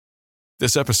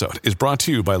This episode is brought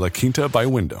to you by La Quinta by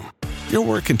Wyndham. Your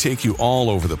work can take you all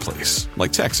over the place,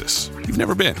 like Texas. You've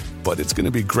never been, but it's going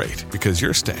to be great because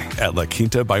you're staying at La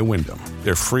Quinta by Wyndham.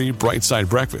 Their free Bright Side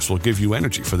breakfast will give you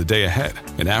energy for the day ahead.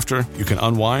 And after, you can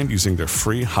unwind using their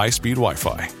free high-speed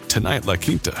Wi-Fi. Tonight, La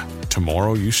Quinta.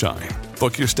 Tomorrow, you shine.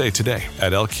 Book your stay today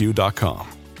at lq.com.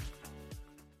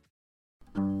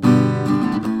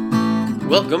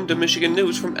 Welcome to Michigan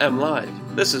News from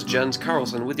MLive. This is Jens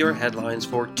Carlson with your headlines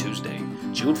for Tuesday,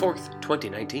 June 4th,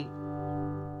 2019.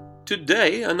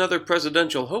 Today, another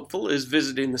presidential hopeful is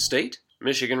visiting the state.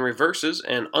 Michigan reverses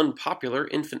an unpopular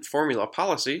infant formula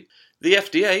policy. The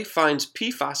FDA finds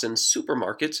PFAS in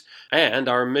supermarkets. And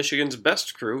our Michigan's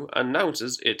Best crew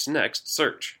announces its next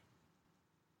search.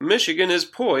 Michigan is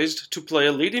poised to play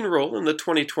a leading role in the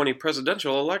 2020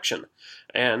 presidential election,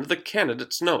 and the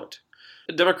candidates know it.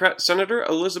 Democrat Senator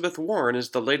Elizabeth Warren is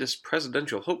the latest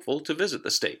presidential hopeful to visit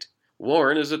the state.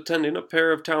 Warren is attending a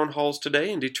pair of town halls today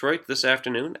in Detroit this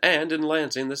afternoon and in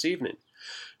Lansing this evening.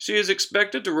 She is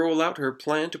expected to roll out her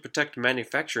plan to protect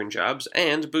manufacturing jobs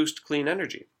and boost clean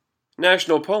energy.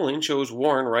 National polling shows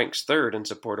Warren ranks third in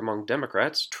support among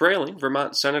Democrats, trailing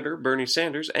Vermont Senator Bernie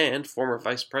Sanders and former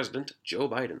Vice President Joe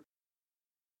Biden.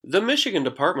 The Michigan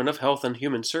Department of Health and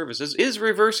Human Services is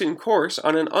reversing course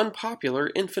on an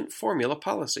unpopular infant formula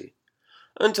policy.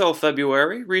 Until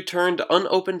February, returned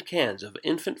unopened cans of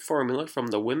infant formula from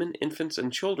the Women, Infants,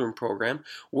 and Children program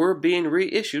were being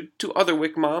reissued to other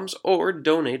WIC moms or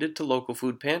donated to local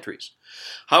food pantries.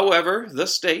 However, the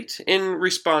state, in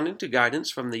responding to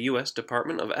guidance from the U.S.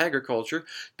 Department of Agriculture,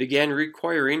 began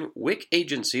requiring WIC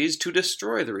agencies to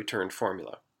destroy the returned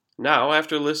formula. Now,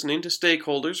 after listening to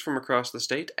stakeholders from across the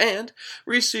state and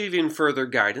receiving further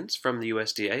guidance from the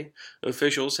USDA,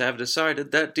 officials have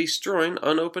decided that destroying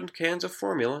unopened cans of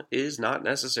formula is not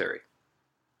necessary.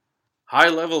 High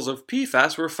levels of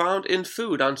PFAS were found in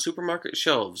food on supermarket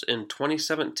shelves in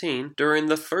 2017 during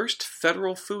the first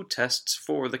federal food tests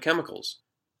for the chemicals.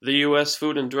 The U.S.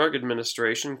 Food and Drug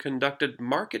Administration conducted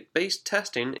market-based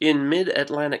testing in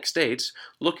mid-Atlantic states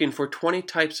looking for 20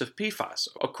 types of PFAS,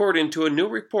 according to a new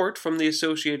report from the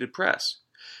Associated Press.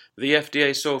 The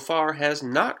FDA so far has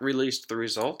not released the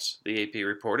results, the AP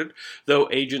reported, though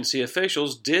agency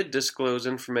officials did disclose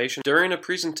information during a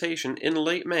presentation in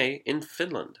late May in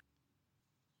Finland.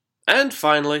 And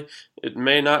finally, it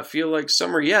may not feel like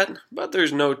summer yet, but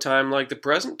there's no time like the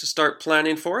present to start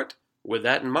planning for it. With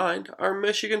that in mind, our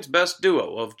Michigan's Best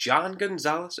duo of John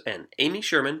Gonzalez and Amy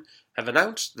Sherman have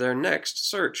announced their next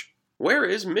search. Where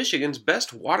is Michigan's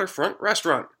best waterfront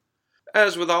restaurant?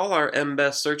 As with all our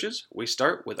MBest searches, we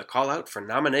start with a call out for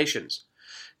nominations.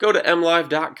 Go to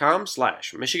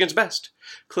mlive.com/MichigansBest.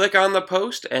 Click on the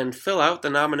post and fill out the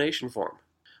nomination form.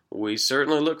 We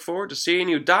certainly look forward to seeing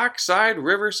you dockside,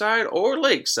 riverside, or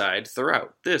lakeside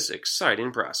throughout this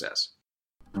exciting process.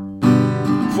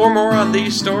 For more on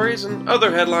these stories and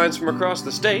other headlines from across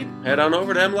the state, head on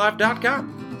over to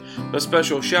mlive.com. A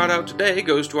special shout out today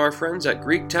goes to our friends at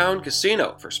Greektown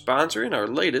Casino for sponsoring our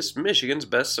latest Michigan's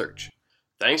Best search.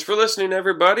 Thanks for listening,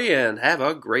 everybody, and have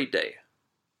a great day.